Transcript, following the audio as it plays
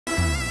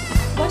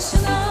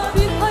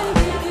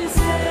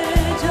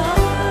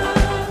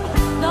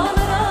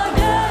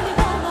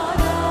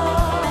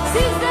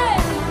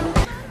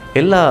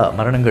எல்லா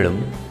மரணங்களும்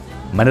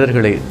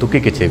மனிதர்களை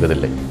துக்கிக்கச்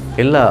செய்வதில்லை.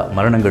 எல்லா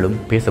மரணங்களும்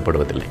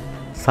பேசப்படுவதில்லை.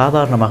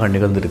 சாதாரணமாக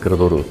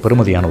நிகழ்ந்திருக்கிறது ஒரு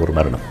பெருமதியான ஒரு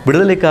மரணம்.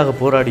 விடுதலைக்காக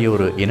போராடிய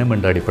ஒரு இனம்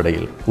என்ற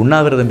அடிப்படையில்,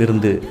 உண்ணாவிரதம்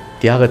இருந்து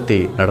தியாகத்தை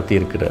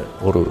நடத்தியிருக்கிற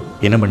ஒரு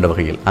இனம் என்ற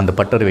வகையில் அந்த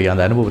பட்டறிவை,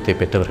 அந்த அனுபவத்தை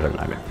பெற்றவர்கள்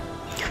நாங்கள்.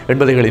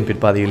 80களின்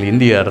பிற்பாதையில்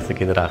இந்திய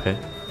அரசுக்கு எதிராக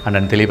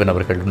அண்ணன் திலீபன்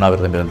அவர்கள்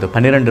உண்ணாவிரதம் இருந்து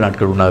 12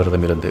 நாட்கள்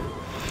உண்ணாவிரதம் இருந்து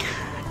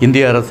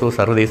இந்திய அரசோ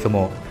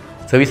சர்வதேசமோ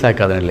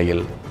செவிசாய்க்காத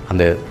நிலையில்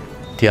அந்த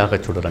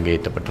தியாகச் சுடர் அங்கே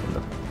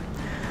ஏற்றப்பட்டிருந்தது.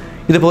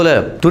 இதுபோல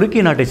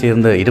துருக்கி நாட்டை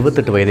சேர்ந்த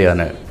 28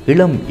 வயதான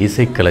இளம்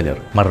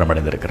இசைக்கலைஞர்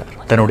மரணமடைந்திருக்கிறார்.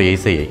 தன்னுடைய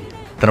இசையை,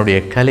 தன்னுடைய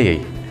கலையை,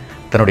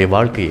 தன்னுடைய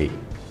வாழ்க்கையை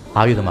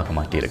ஆயுதமாக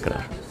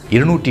மாற்றியிருக்கிறார்.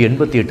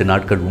 288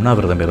 நாட்கள்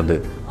உண்ணாவிரதம் இருந்து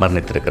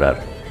மரணித்திருக்கிறார்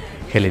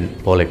ஹெலின்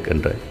போலெக்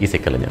என்ற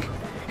இசைக்கலைஞர்.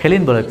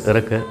 ஹெலின் போலெக்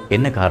இறக்க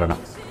என்ன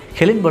காரணம்?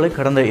 ஹெலின் போலெக்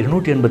கடந்த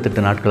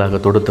 288 நாட்களாக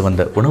தொடுத்து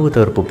வந்த உணவு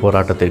தவிர்ப்பு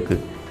போராட்டத்திற்கு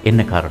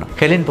என்ன காரணம்?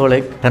 ஹெலின்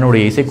போலெக்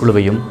தன்னுடைய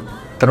இசைக்குழுவையும்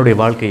தன்னுடைய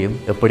வாழ்க்கையும்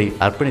எப்படி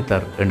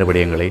அர்ப்பணித்தார் என்ற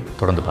விடயங்களை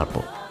தொடர்ந்து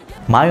பார்ப்போம்.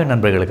 மாயாவன்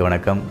நண்பர்களுக்கு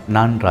வணக்கம்.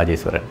 நான்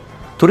ராஜேஸ்வரன்.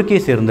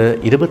 துருக்கியை சேர்ந்த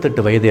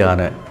 28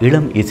 வயதான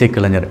இளம்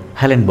இசைக்கலைஞர்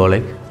ஹெலின்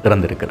போலெக்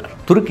இறந்திருக்கிறார்.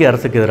 துருக்கி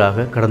அரசுக்கு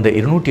எதிராக கடந்த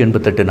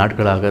 288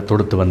 நாட்களாக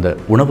தொடுத்து வந்த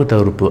உணவு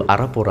தவிர்ப்பு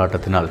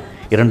அறப்போராட்டத்தினால்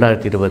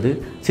 2020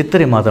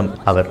 சித்திரை மாதம்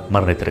அவர்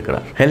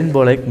மரணித்திருக்கிறார். ஹெலின்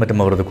போலெக்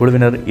மற்றும் அவரது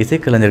குழுவினர்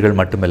இசைக்கலைஞர்கள்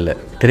மட்டுமல்ல,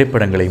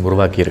 திரைப்படங்களையும்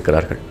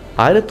உருவாக்கியிருக்கிறார்கள்.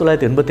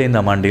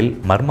 1985ஆம் ஆண்டில்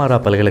மர்மாரா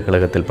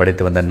பல்கலைக்கழகத்தில்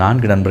படித்து வந்த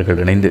 4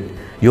 நண்பர்கள் இணைந்து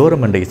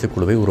யோரம் என்ற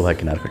இசைக்குழுவை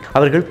உருவாக்கினார்கள்.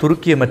 அவர்கள்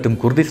துருக்கிய மற்றும்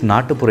குர்திஷ்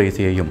நாட்டுப்புற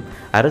இசையையும்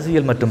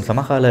அரசியல் மற்றும்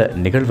சமகால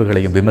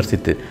நிகழ்வுகளையும்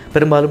விமர்சித்து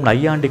பெரும்பாலும்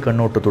நையாண்டி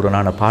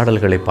கண்ணோட்டத்துடனான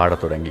பாடல்களை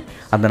பாடத் தொடங்கி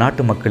அந்த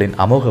நாட்டு மக்களின்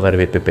அமோக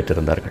வரவேற்பை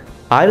பெற்றிருந்தார்கள்.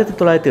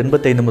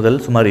 1985 முதல்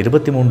சுமார்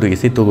 23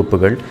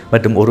 இசைத்தொகுப்புகள்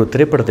மற்றும் ஒரு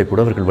திரைப்படத்தை கூட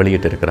அவர்கள்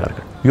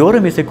வெளியிட்டிருக்கிறார்கள்.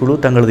 யோரம் இசைக்குழு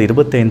தங்களது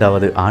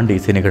 25வது ஆண்டு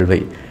இசை நிகழ்வை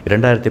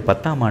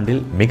 2010ஆம்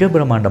ஆண்டில் மிக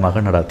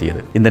பிரம்மாண்டமாக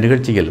நடாத்தியது. இந்த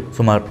நிகழ்ச்சியில்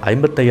சுமார்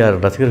 55,000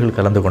 ரசிகர்கள்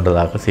கலந்து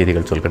கொண்டதாக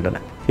செய்திகள் சொல்கின்றன.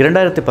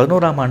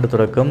 2011ஆம் ஆண்டு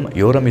தொடக்கம்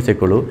யோரம்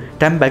இசைக்குழு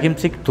டம்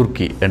பகிம்சிக்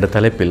துர்க்கி என்ற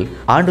தலைப்பில்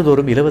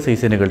ஆண்டுதோறும் இலவச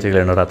இசை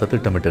நிகழ்ச்சிகளை நடத்த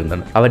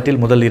திட்டமிட்டிருந்தனர். அவற்றில்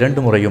முதல்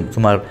 2 முறையும்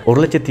சுமார்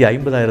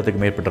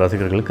 1,50,000க்கும் மேற்பட்ட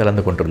ரசிகர்கள்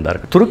கலந்து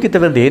கொண்டிருந்தார்கள். துருக்கி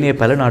தவிர ஏனைய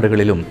பல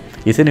நாடுகளிலும்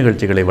இசை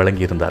நிகழ்ச்சிகளை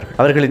வழங்கியிருந்தார்கள்.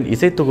 அவர்களின்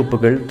இசை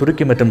தொகுப்புகள்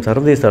துருக்கி மற்றும்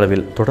சர்வதேச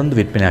அளவில் தொடர்ந்து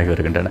விற்பனையாகி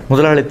வருகின்றன.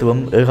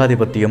 முதலாளித்துவம்,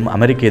 ஏகாதிபத்தியம்,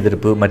 அமெரிக்க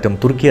எதிர்ப்பு மற்றும்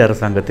துருக்கிய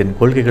அரசாங்கத்தின்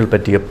கொள்கைகள்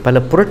பற்றிய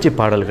பல புரட்சி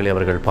பாடல்களை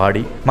அவர்கள்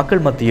பாடி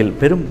மக்கள் மத்தியில்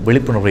பெரும்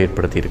விழிப்புணர்வை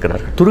ஏற்படுத்தி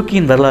இருக்கிறார்கள்.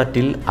 துருக்கியின்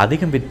வரலாற்றில்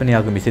அதிகம்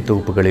விற்பனையாகும் இசை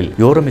தொகுப்புகளில்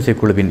யோரம்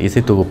இசைக்குழுவின்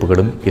இசை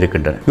தொகுப்புகளும்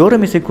இருக்கின்றன.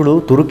 யோரம் இசைக்குழு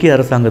துருக்கிய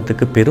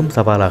அரசாங்கத்துக்கு பெரும்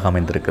சவாலாக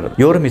அமைந்திருக்கிறது.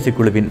 யோரம்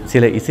இசைக்குழுவின்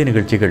சில இசை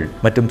நிகழ்ச்சிகள்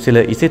மற்றும்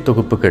சில இசை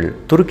தொகுப்புகள்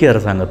துருக்கிய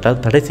அரசாங்கத்தால்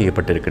தடை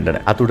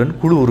செய்யப்பட்டிருக்கின்றன. அத்துடன்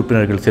குழு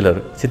உறுப்பினர்கள் சிலர்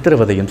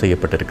சித்திரவதையும்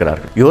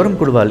செய்யப்பட்டிருக்கிறார்கள். யோரம்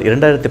குழுவால்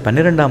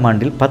 2012ஆம்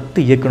ஆண்டில்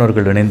 10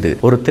 இயக்குநர்கள் இணைந்து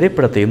ஒரு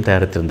திரைப்படத்தையும்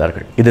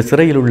தயாரித்திருந்தார்கள். இது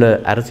சிறையில் உள்ள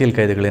அரசியல்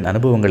கைதிகளின்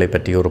அனுபவங்களை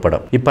பற்றிய ஒரு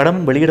படம்.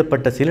 இப்படம்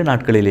வெளியிடப்பட்ட சில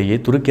நாட்களிலேயே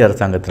துருக்கி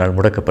அரசாங்கத்தினால்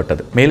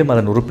முடக்கப்பட்டது. மேலும்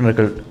அதன்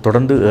உறுப்பினர்கள்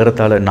தொடர்ந்து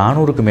ஏறத்தாழ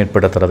 400க்கும்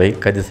மேற்பட்ட தடவை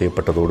கைது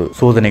செய்யப்பட்டதோடு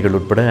சோதனைகள்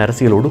உட்பட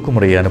அரசியல்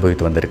ஒடுக்குமுறையை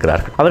அனுபவித்து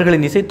வந்திருக்கிறார்கள்.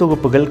 அவர்களின் இசை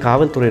தொகுப்புகள்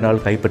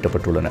காவல்துறையினால்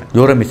கைப்பற்றப்பட்டுள்ளன.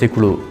 யோரம்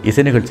இசைக்குழு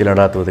இசை நிகழ்ச்சி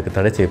நடாத்துவதற்கு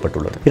தடை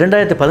செய்யப்பட்டுள்ளது.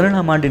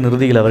 2017ஆம் ஆண்டின்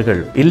இறுதியில்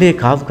அவர்கள் இல்லே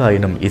காவ்கா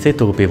எனும் இசை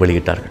தொகுப்பை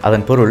வெளியிட்டார்கள்.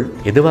 அதன் பொருள்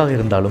எதுவாக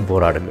இருந்தாலும்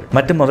போராடுங்கள்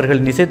மற்றும்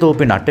அவர்களின் இசை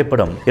தொகுப்பின்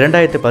அட்டைப்படம்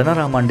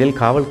 2016ஆம் ஆண்டில்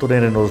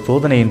காவல்துறையினரின் ஒரு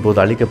சோதனையின் போது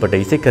அளிக்கப்பட்ட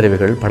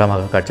இசைக்கருவிகள்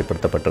படமாக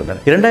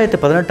காட்சிப்படுத்தப்பட்டிருந்தன.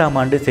 2018ஆம்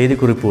ஆண்டு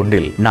செய்திக்குறிப்பு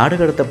ஒன்றில் நாடு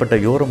கடத்தப்பட்ட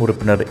யோரம்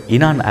உறுப்பினர்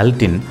இனான்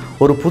அல்டின்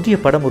ஒரு புதிய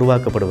படம்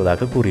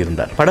உருவாக்கப்படுவதாக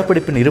கூறியிருந்தார்.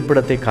 படப்பிடிப்பின்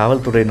இருப்பிடத்தை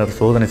காவல்துறையினர்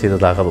சோதனை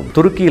செய்ததாகவும்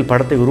துருக்கியில்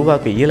படத்தை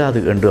உருவாக்க இயலாது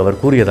என்று அவர்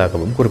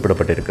கூறியதாகவும்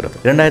குறிப்பிடப்பட்டிருக்கிறது.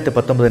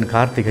 2019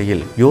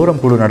 கார்த்திகையில் யோரம்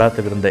குழு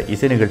நடாத்தவிருந்த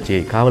இசை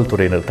நிகழ்ச்சியை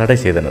காவல்துறையினர் தடை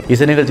செய்தனர்.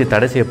 இசை நிகழ்ச்சி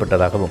தடை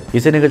செய்யப்பட்டதாகவும்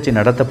இசை நிகழ்ச்சி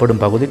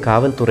நடத்தப்படும் பகுதி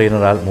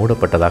காவல்துறையினரால்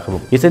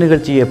மூடப்பட்டதாகவும் இசை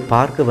நிகழ்ச்சியை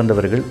பார்க்க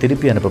வந்தவர்கள்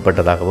திருப்பி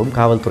அனுப்பப்பட்டதாகவும்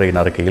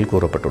காவல்துறையின் அறிக்கையில்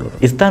கூறப்பட்டுள்ளது.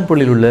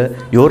 இஸ்தான்புல்லில் உள்ள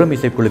யோரம்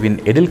இசைக்குழுவின்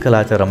எடில்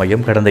கலாச்சார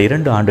மையம் கடந்த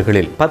 2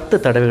 ஆண்டுகளில்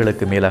 10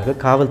 தடவைகளுக்கு மேலாக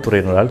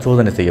காவல்துறையினரால்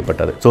சோதனை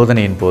செய்யப்பட்டது.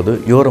 சோதனையின் போது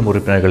யோரம்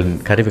உறுப்பினர்களின்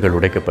கருவிகள்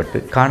உடைக்கப்பட்டு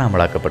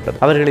காணாமலாக்கப்பட்டது.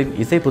 அவர்களின்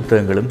இசை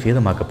புத்தகங்களும்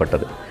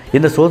சேதமாக்கப்பட்டது.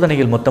 இந்த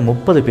சோதனையில் மொத்தம்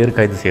 30 பேர்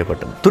கைது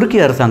செய்யப்பட்டனர். துருக்கி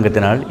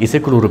அரசாங்கத்தினால்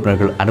இசைக்குழு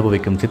உறுப்பினர்கள்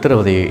அனுபவிக்கும்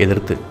சித்திரவதையை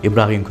எதிர்த்து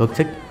இப்ராஹிம்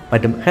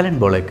மற்றும்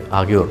ஹெலின் போலெக்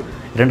ஆகியோர்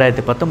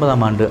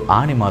 2019ஆம் ஆண்டு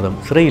ஆணி மாதம்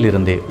சிறையில்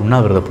இருந்தே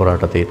உண்ணாவிரத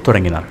போராட்டத்தை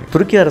தொடங்கினார்கள்.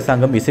 துருக்கி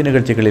அரசாங்கம் இசை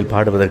நிகழ்ச்சிகளில்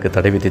பாடுவதற்கு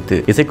தடை விதித்து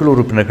இசைக்குழு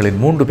உறுப்பினர்களின்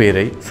 3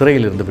 பேரை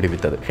சிறையில் இருந்து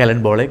விடுவித்தது.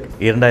 ஹெலின் போலெக்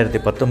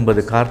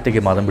 2019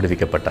 கார்த்திகை மாதம்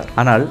விடுவிக்கப்பட்டார்.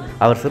 ஆனால்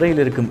அவர்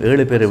சிறையில் இருக்கும்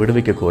 7 பேரை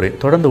விடுவிக்க கோரி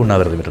தொடர்ந்து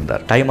உண்ணாவிரதம்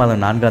இருந்தார். தை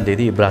மாதம் 4ஆம்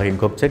தேதி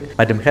இப்ராஹிம்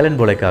மற்றும் ஹெலின்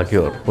போலெக்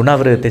ஆகியோர்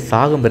உண்ணாவிரதத்தை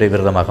சாகும் வரை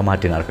விரதமாக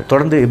மாற்றினார்கள்.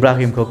 தொடர்ந்து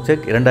இப்ராஹிம்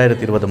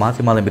 2020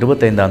 மாசி மாதம்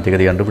 25ஆம்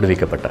தேதி அன்று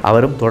விடுவிக்கப்பட்டார்.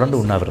 அவரும் தொடர்ந்து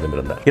உண்ணாவிரதம்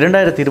இருந்தார்.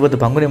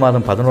 2020 பங்குனி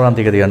மாதம் 11ஆம்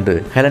தேதி அன்று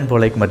ஹெலின்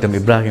மற்றும்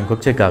இப்ராஹிம்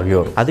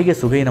ஆகியோர் அதிக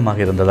சுகையினமாக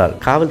இருந்ததால்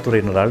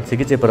காவல்துறையினரால்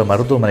சிகிச்சை பெற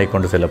மருத்துவமனை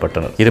கொண்டு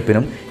செல்லப்பட்டனர்.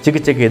 இருப்பினும்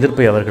சிகிச்சைக்கு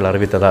எதிர்ப்பை அவர்கள்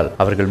அறிவித்ததால்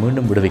அவர்கள்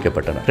மீண்டும்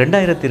விடுவிக்கப்பட்டனர்.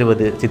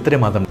 2020 சித்திரை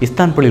மாதம்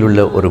இஸ்தான்புல்லில்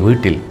உள்ள ஒரு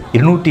வீட்டில்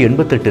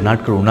 288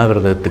 நாட்கள்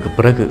உண்ணாவிரதத்துக்கு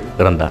பிறகு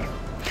இறந்தார்.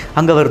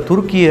 அங்கு அவர்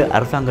துருக்கிய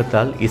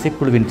அரசாங்கத்தால்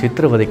இசைக்குழுவின்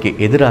சித்திரவதைக்கு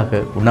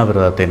எதிராக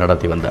உண்ணாவிரதத்தை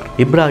நடத்தி வந்தார்.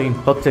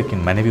 இப்ராஹிம்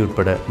பக்சக்கின் மனைவி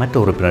உட்பட மற்ற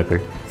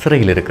உறுப்பினர்கள்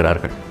சிறையில்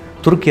இருக்கிறார்கள்.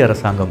 துருக்கிய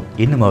அரசாங்கம்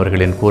இன்னும்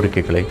அவர்களின்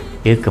கோரிக்கைகளை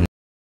ஏற்க